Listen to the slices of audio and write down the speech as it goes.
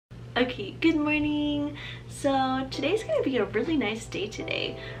Okay, good morning. So today's gonna be a really nice day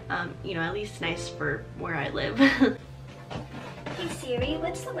today. You know, at least nice for where I live. Hey Siri,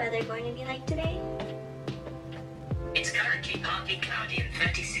 what's the weather going to be like today? It's currently partly cloudy and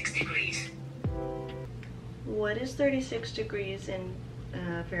 36 degrees. What is 36 degrees in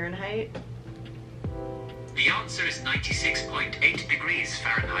Fahrenheit? The answer is 96.8 degrees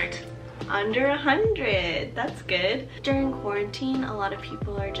Fahrenheit. Under 100. That's good. During quarantine, a lot of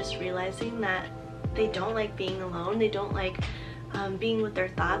people are just realizing that they don't like being alone. They don't like being with their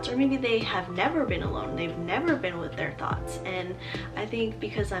thoughts, or maybe they have never been alone. They've never been with their thoughts. And I think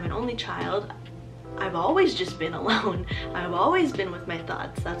because I'm an only child, I've always just been alone. I've always been with my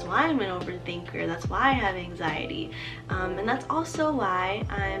thoughts. That's why I'm an overthinker. That's why I have anxiety. And that's also why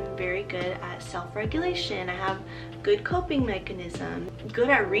I'm very good at self-regulation. I have good coping mechanism, good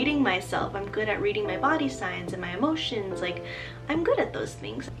at reading myself. I'm good at reading my body signs and my emotions. Like, I'm good at those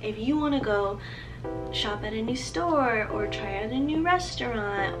things. If you want to go shop at a new store or try out a new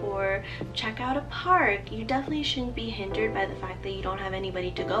restaurant or check out a park, you definitely shouldn't be hindered by the fact that you don't have anybody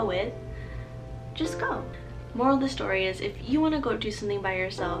to go with. Just go. Moral of the story is, if you want to go do something by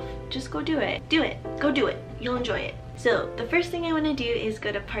yourself, just go do it. Do it. Go do it. You'll enjoy it. So the first thing I want to do is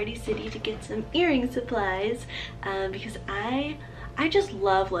go to Party City to get some earring supplies because I just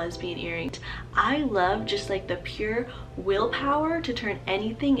love lesbian earrings. I love just like the pure willpower to turn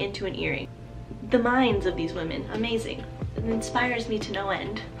anything into an earring. The minds of these women, amazing. It inspires me to no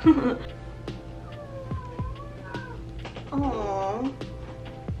end. Aww.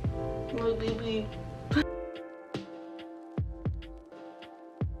 Little baby.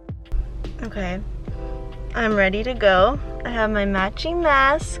 Okay, I'm ready to go. I have my matching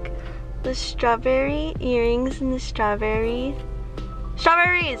mask, the strawberry earrings, and the strawberries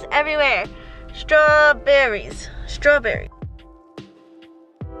everywhere. Strawberries.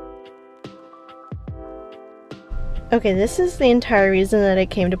 Okay, this is the entire reason that I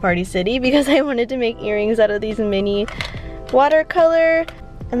came to Party City, because I wanted to make earrings out of these mini watercolor.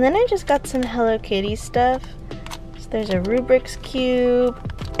 And then I just got some Hello Kitty stuff. So there's a Rubik's Cube.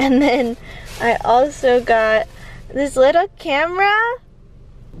 And then I also got this little camera.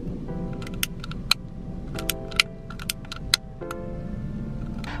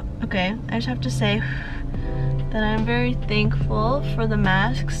 Okay, I just have to say that I'm very thankful for the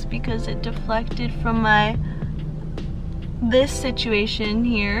masks because it deflected from this situation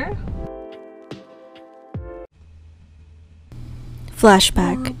here.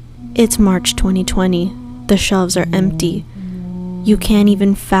 Flashback. It's March 2020. The shelves are empty. You can't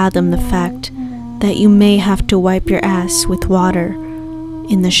even fathom the fact that you may have to wipe your ass with water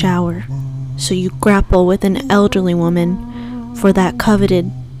in the shower. So you grapple with an elderly woman for that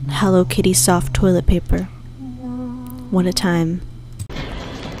coveted Hello Kitty soft toilet paper. What a time.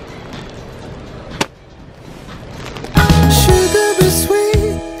 Sugar be sweet,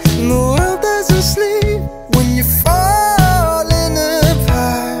 and the world doesn't sleep when you fall.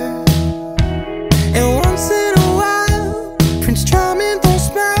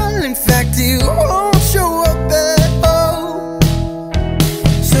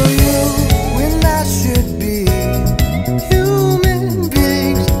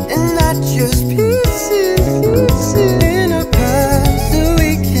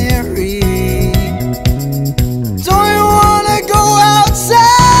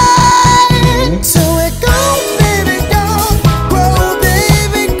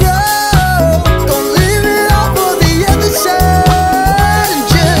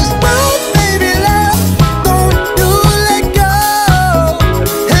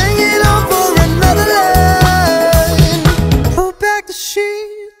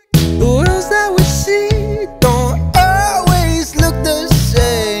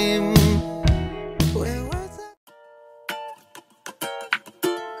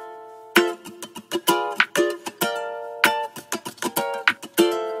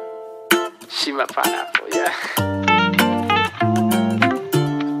 She my pineapple, yeah.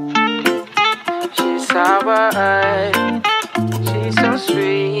 She's sour, she's so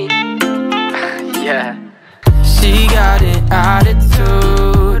sweet, yeah. She got an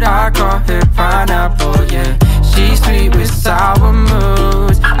attitude, I call her pineapple, yeah. She's sweet with sour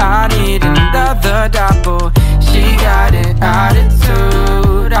moods, I need another double. She got an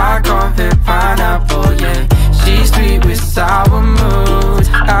attitude, I call her pineapple, yeah. She's sweet with sour moods,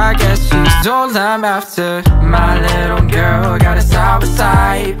 I guess she's all I'm after. My little girl got a sour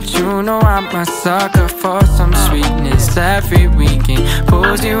side, but you know I'm a sucker for some sweetness. Every weekend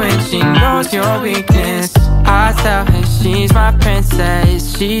pulls you in, she knows your weakness. I tell her she's my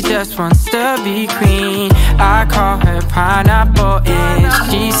princess, she just wants to be queen. I call her pineapple, and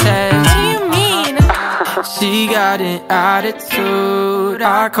she says She got an attitude,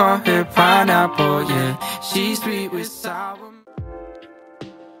 I call her pineapple, yeah. She's sweet with sour.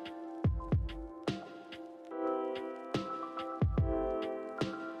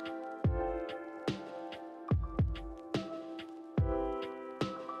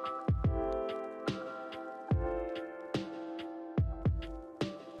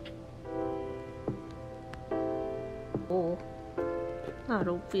 Oh, I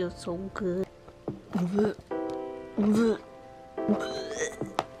don't feel so good.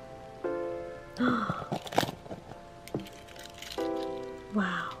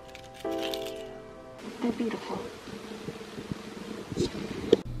 Wow. They're beautiful.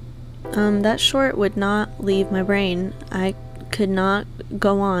 That short would not leave my brain. I could not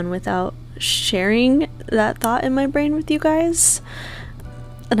go on without sharing that thought in my brain with you guys.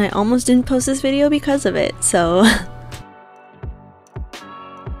 And I almost didn't post this video because of it, so...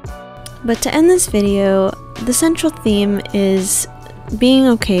 But to end this video, the central theme is being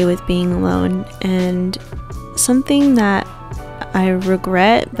okay with being alone, and something that I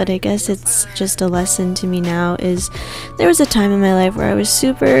regret, but I guess it's just a lesson to me now, is there was a time in my life where I was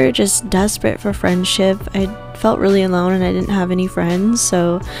super just desperate for friendship. I felt really alone and I didn't have any friends,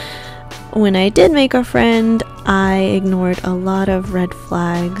 so when I did make a friend, I ignored a lot of red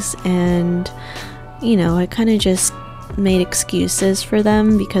flags, and you know, I kind of just made excuses for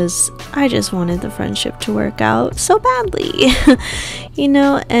them because I just wanted the friendship to work out so badly. You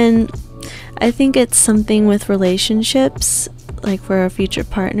know, and I think it's something with relationships, like for a future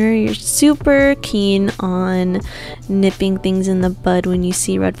partner, you're super keen on nipping things in the bud when you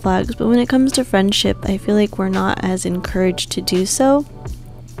see red flags, but when it comes to friendship, I feel like we're not as encouraged to do so.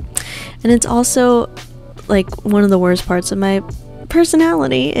 And it's also like one of the worst parts of my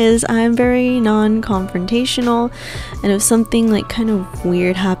personality is I'm very non-confrontational, and if something like kind of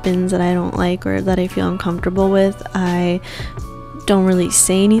weird happens that I don't like or that I feel uncomfortable with, I don't really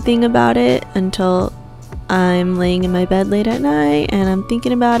say anything about it until I'm laying in my bed late at night and I'm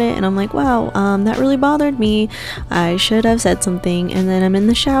thinking about it and I'm like, wow, that really bothered me, I should have said something. And then I'm in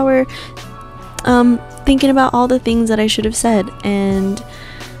the shower thinking about all the things that I should have said, and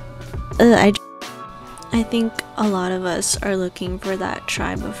I think a lot of us are looking for that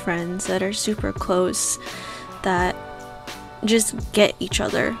tribe of friends that are super close, that just get each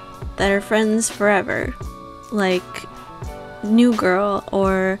other, that are friends forever, like New Girl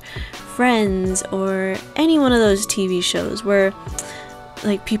or Friends or any one of those TV shows where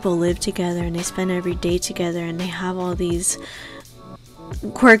like people live together and they spend every day together and they have all these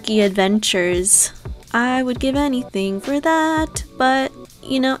quirky adventures. I would give anything for that, but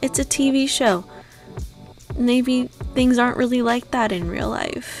you know, it's a TV show. Maybe things aren't really like that in real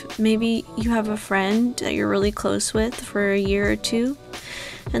life. Maybe you have a friend that you're really close with for a year or two,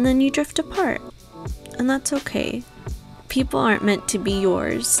 and then you drift apart, and that's okay. People aren't meant to be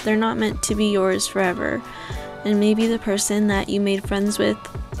yours. They're not meant to be yours forever. And maybe the person that you made friends with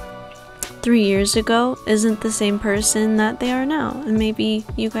 3 years ago isn't the same person that they are now, and maybe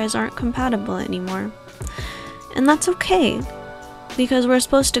you guys aren't compatible anymore. And that's okay, because we're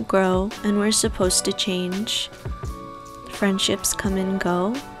supposed to grow and we're supposed to change. Friendships come and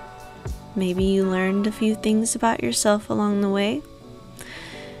go. Maybe you learned a few things about yourself along the way.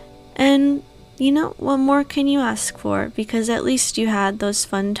 And you know, what more can you ask for? Because at least you had those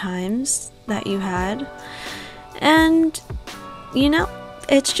fun times that you had. And you know,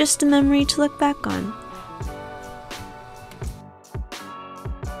 it's just a memory to look back on.